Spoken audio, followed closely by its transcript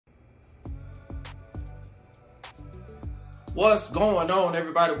What's going on,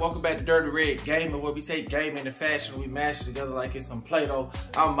 everybody? Welcome back to Dirty Red Gaming, where we take gaming and fashion, we mash it together like it's some Play-Doh.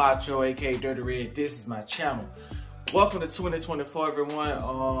 I'm Macho, aka Dirty Red. This is my channel. Welcome to 2024,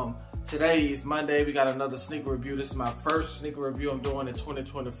 everyone. Today is Monday. We got another sneaker review. This is my first sneaker review I'm doing in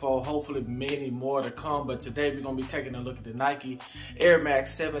 2024. Hopefully many more to come, but today we're gonna be taking a look at the Nike AirMax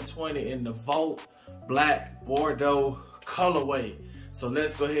 720 in the Volt Black Bordeaux Colorway. So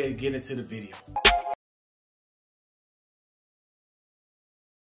let's go ahead and get into the video.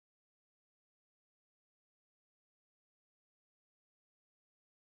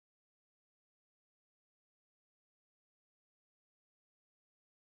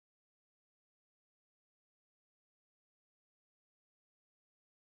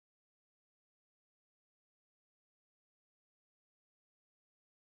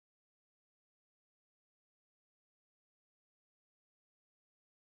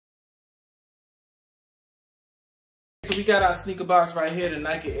 So we got our sneaker box right here, the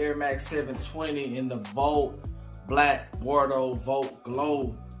Nike AirMax 720 in the Volt Black Bordeaux Volt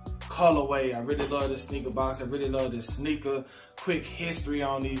Glow Colorway. I really love this sneaker box. I really love this sneaker. Quick history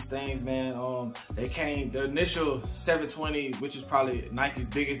on these things, man. The initial 720, which is probably Nike's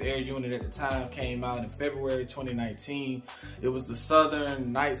biggest air unit at the time, came out in February 2019. It was the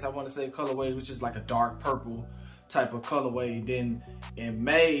Southern Nights, I want to say, colorways, which is like a dark purple type of colorway. Then in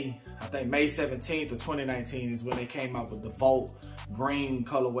May, I think May 17th of 2019 is when they came out with the Volt green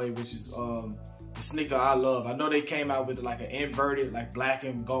colorway, which is the sneaker I love. I know they came out with like an inverted, like black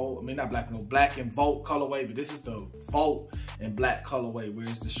and gold, I mean not black and gold, black and Volt colorway, but this is the Volt and black colorway,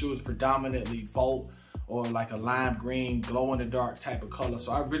 whereas the shoe is predominantly Volt or like a lime green, glow in the dark type of color.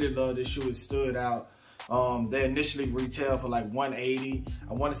 So I really love this shoe. It stood out. They initially retailed for like $180.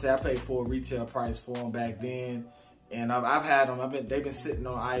 I want to say I paid full retail price for them back then. And I've had them. They've been sitting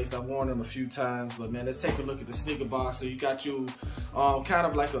on ice. I've worn them a few times. But man, let's take a look at the sneaker box. So you got you kind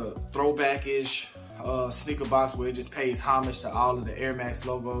of like a throwback-ish sneaker box where it just pays homage to all of the Air Max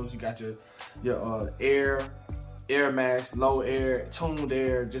logos. You got your Air Max, low air, tuned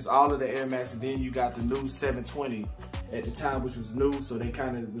air, just all of the Air Max. And then you got the new 720 at the time, which was new. So they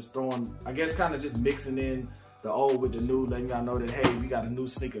kind of was throwing, I guess, kind of just mixing in the old with the new, letting y'all know that, hey, we got a new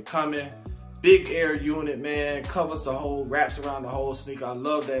sneaker coming. Big air unit, man, covers the whole, wraps around the whole sneaker. I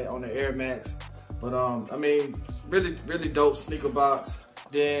love that on the Air Max. But I mean, really dope sneaker box.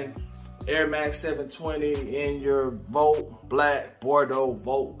 Then Air Max 720 in your Volt Black Bordeaux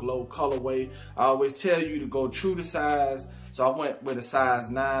Volt Glow colorway. I always tell you to go true to size. So I went with a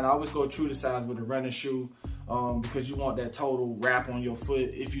size 9. I always go true to size with a running shoe. Because you want that total wrap on your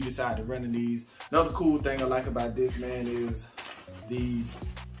foot if you decide to run in these. Another cool thing I like about this, man, is the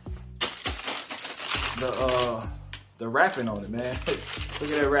wrapping on it, man. Look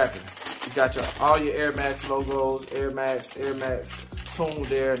at that wrapping. You got all your Air Max logos, Air Max,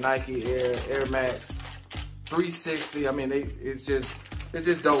 Tuned Air, Nike Air, Air Max, 360. I mean, it's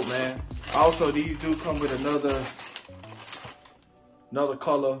just dope, man. Also, these do come with another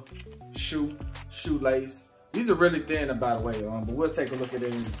color shoelace. These are really thin, by the way, but we'll take a look at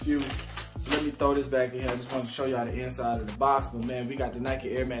it in a few. So let me throw this back in here. I just want to show y'all the inside of the box. But man, we got the Nike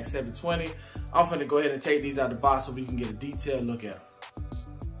AirMax 720. I'm finna go ahead and take these out of the box so we can get a detailed look at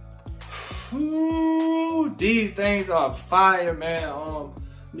them. Ooh, these things are fire, man.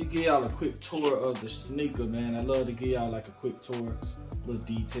 Let me give y'all a quick tour of the sneaker, man. I love to give y'all like a quick tour, little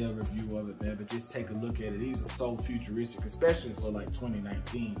detailed review of it, man. But just take a look at it. These are so futuristic, especially for like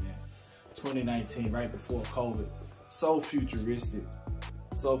 2019, man. 2019, right before COVID. So futuristic.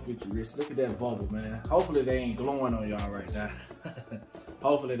 So futuristic. Look at that bubble, man. Hopefully they ain't glowing on y'all right now.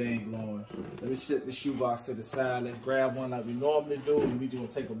 Hopefully they ain't glowing. Let me set the shoe box to the side. Let's grab one like we normally do, and we just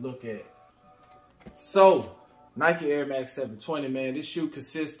gonna take a look at it. So, Nike AirMax 720, man. This shoe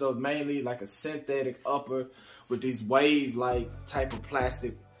consists of mainly like a synthetic upper with these wave-like type of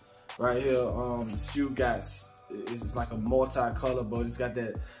plastic right here. The shoe it's like a multi-color, but it's got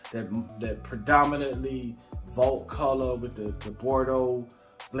that predominantly Volt color with the Bordeaux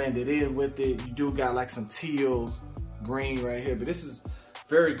blended in with it. You do got like some teal green right here, but this is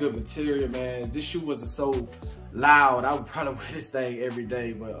very good material, man. This shoe wasn't so loud. I would probably wear this thing every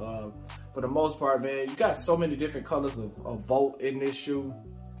day, but for the most part, man, you got so many different colors of Volt in this shoe.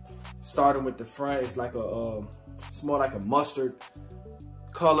 Starting with the front, it's like it's more like a mustard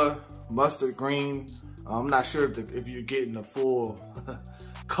color, mustard green. I'm not sure if you're getting the full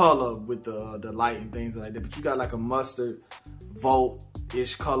color with the light and things like that, but you got like a mustard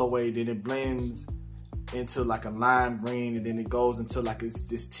Volt-ish colorway. Then it blends into like a lime green, and then it goes into like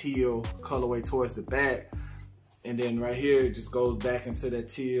this teal colorway towards the back. And then right here, it just goes back into that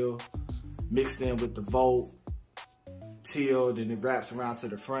teal, mixed in with the Volt teal, then it wraps around to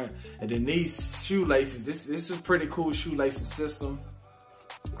the front. And then these shoelaces, this is a pretty cool shoelacing system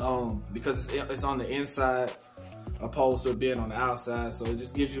because it's on the inside opposed to it being on the outside. So it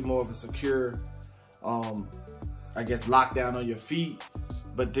just gives you more of a secure, I guess, lockdown on your feet.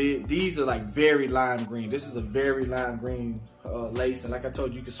 But these are like very lime green. This is a very lime green lace. And like I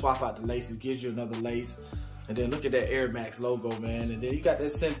told you, you can swap out the lace. It gives you another lace. And then look at that AirMax logo, man. And then you got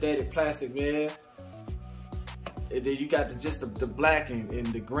that synthetic plastic, man. And then you got just the black and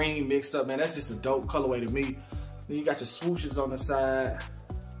the green mixed up, man. That's just a dope colorway to me. Then you got your swooshes on the side.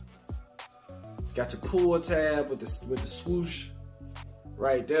 Got your pull tab with the swoosh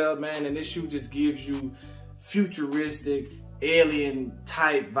right there, man. And this shoe just gives you futuristic, alien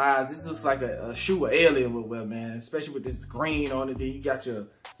type vibes. This looks like a shoe an alien would wear, man. Especially with this green on it. Then you got your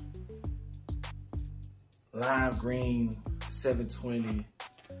lime green 720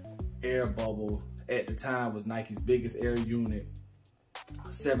 air bubble. At the time was Nike's biggest air unit.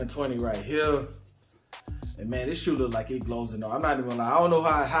 720 right here. And man, this shoe looks like it glows in there. I'm not even gonna lie. I don't know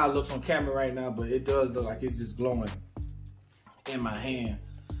how it looks on camera right now, but it does look like it's just glowing in my hand.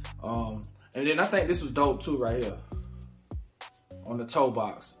 And then I think this was dope too right here. On the toe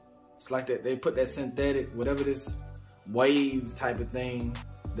box. It's like that they put that synthetic, whatever this wave type of thing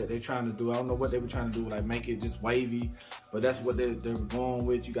that they're trying to do. I don't know what they were trying to do, like make it just wavy, but that's what they're going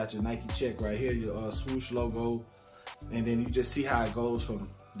with. You got your Nike check right here, your swoosh logo, and then you just see how it goes from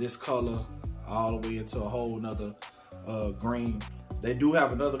this color all the way into a whole nother green. They do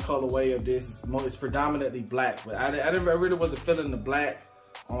have another colorway of this. It's predominantly black, but I really wasn't feeling the black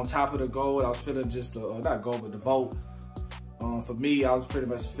on top of the gold. I was feeling just the, not gold, but the Volt. For me, I was pretty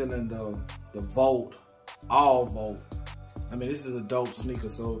much feeling the Volt, all Volt. I mean, this is a dope sneaker,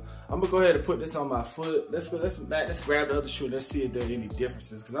 so I'm gonna go ahead and put this on my foot. Let's grab the other shoe. Let's see if there are any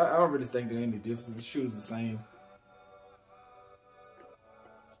differences, because I don't really think there are any differences. The shoe's the same.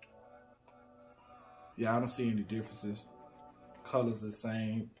 Yeah, I don't see any differences. Color's the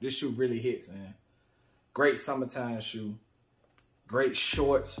same. This shoe really hits, man. Great summertime shoe. Great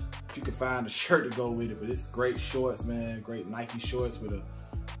shorts, if you can find a shirt to go with it, but it's great shorts, man. Great Nike shorts with a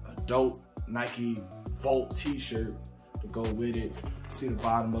dope Nike Volt t-shirt to go with it. See the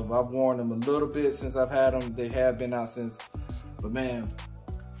bottom of it. I've worn them a little bit since I've had them. They have been out since, but man,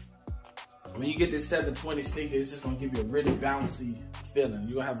 when you get this 720 sneaker, it's just gonna give you a really bouncy feeling.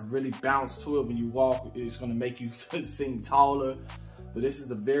 You're gonna have a really bounce to it when you walk. It's gonna make you seem taller. But this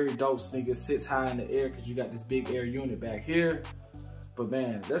is a very dope sneaker. It sits high in the air because you got this big air unit back here. But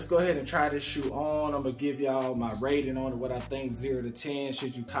man, let's go ahead and try this shoe on. I'm gonna give y'all my rating on it, what I think 0 to 10.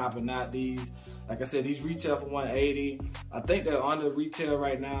 Should you cop or not these? Like I said, these retail for $180. I think they're under retail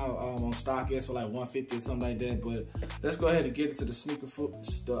right now on StockX for like $150 or something like that. But let's go ahead and get into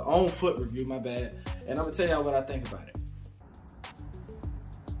the on foot review, my bad. And I'm gonna tell y'all what I think about it.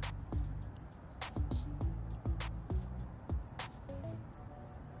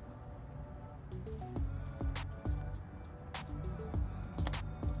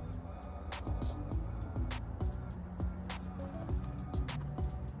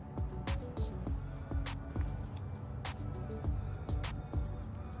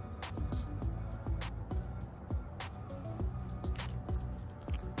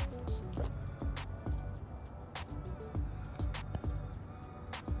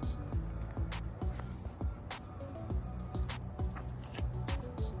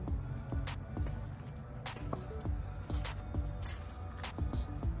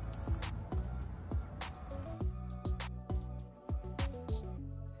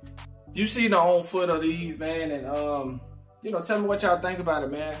 You see the on foot of these, man, and you know, tell me what y'all think about it,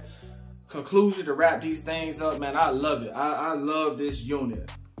 man. Conclusion to wrap these things up, man. I love it. I love this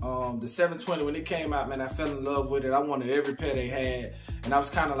unit. The 720, when it came out, man, I fell in love with it. I wanted every pair they had, and I was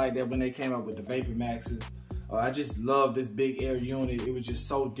kind of like that when they came out with the Vapor Maxes. I just love this big air unit. It was just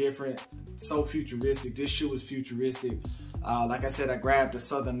so different, so futuristic. This shoe was futuristic. Like I said, I grabbed the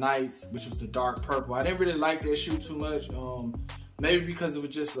Southern Nights, which was the dark purple. I didn't really like that shoe too much. Maybe because it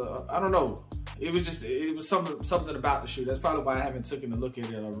was just, I don't know. It was something about the shoe. That's probably why I haven't taken a look at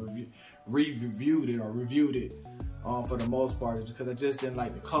it or reviewed it for the most part, is because I just didn't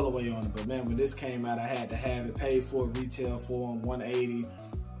like the colorway on it. But man, when this came out, I had to have it. Paid for it retail for them, $180.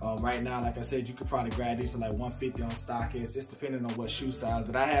 Right now, like I said, you could probably grab these for like $150 on StockX, just depending on what shoe size.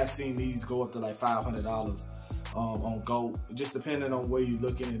 But I have seen these go up to like $500 on GOAT, just depending on where you're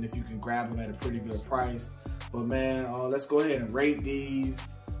looking and if you can grab them at a pretty good price. But man, let's go ahead and rate these.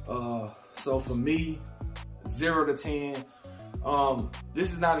 So for me, 0 to 10.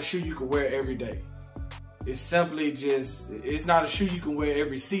 This is not a shoe you can wear every day. It's simply just, it's not a shoe you can wear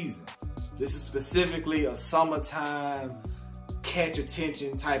every season. This is specifically a summertime catch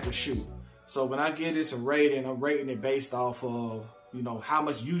attention type of shoe. So when I give this a rating, I'm rating it based off of, you know, how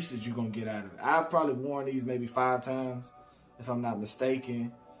much usage you're gonna get out of it. I've probably worn these maybe 5 times, if I'm not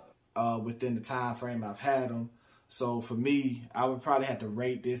mistaken, within the time frame I've had them. So for me, I would probably have to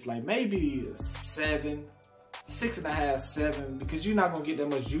rate this like maybe a 7, 6.5, 7, because you're not gonna get that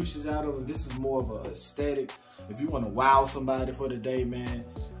much usage out of them. This is more of an aesthetic. If you want to wow somebody for the day, man,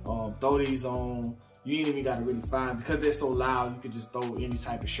 throw these on. You ain't even gotta really find, because they're so loud, you could just throw any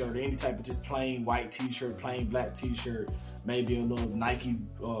type of shirt, any type of just plain white t-shirt, plain black t-shirt, maybe a little Nike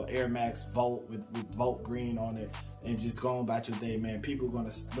AirMax Volt with Volt green on it, and just go on about your day, man. People are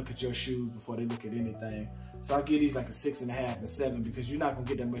gonna look at your shoes before they look at anything. So I give these like a 6.5 and 7, because you're not gonna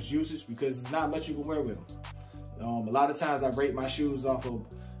get that much usage, because it's not much you can wear with them. A lot of times I rate my shoes off of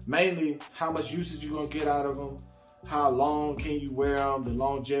mainly how much usage you're gonna get out of them, how long can you wear them, the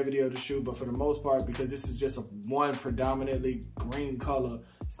longevity of the shoe. But for the most part, because this is just one predominantly green color,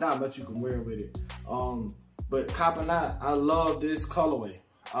 it's not much you can wear with it. But cop or not, I love this colorway.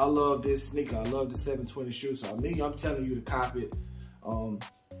 I love this sneaker. I love the 720 shoe. So I'm telling you to cop it.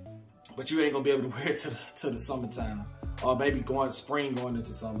 But you ain't gonna be able to wear it to the summertime, or maybe spring going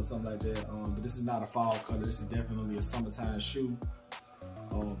into summer, something like that. But this is not a fall color. This is definitely a summertime shoe.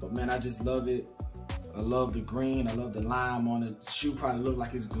 But man, I just love it. I love the green. I love the lime on it. The shoe probably look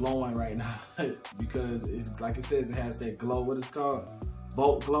like it's glowing right now because it's like it says, it has that glow. What it's called?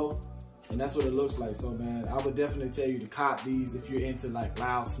 Volt glow. And that's what it looks like. So man, I would definitely tell you to cop these if you're into like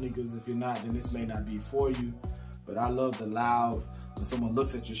loud sneakers. If you're not, then this may not be for you. But I love the loud, when someone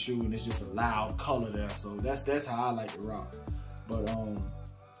looks at your shoe and it's just a loud color there. So that's how I like to rock. But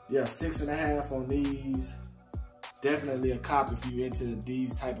yeah, 6.5 on these. Definitely a cop if you're into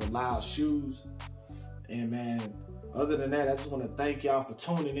these type of loud shoes. And man, other than that, I just want to thank y'all for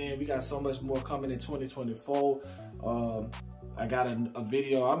tuning in. We got so much more coming in 2024. I got a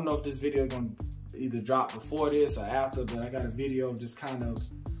video. I don't know if this video is going to either drop before this or after, but I got a video of just kind of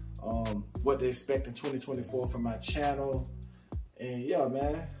what to expect in 2024 from my channel. And yeah,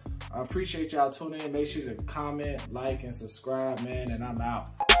 man, I appreciate y'all tuning in. Make sure to comment, like, and subscribe, man, and I'm out.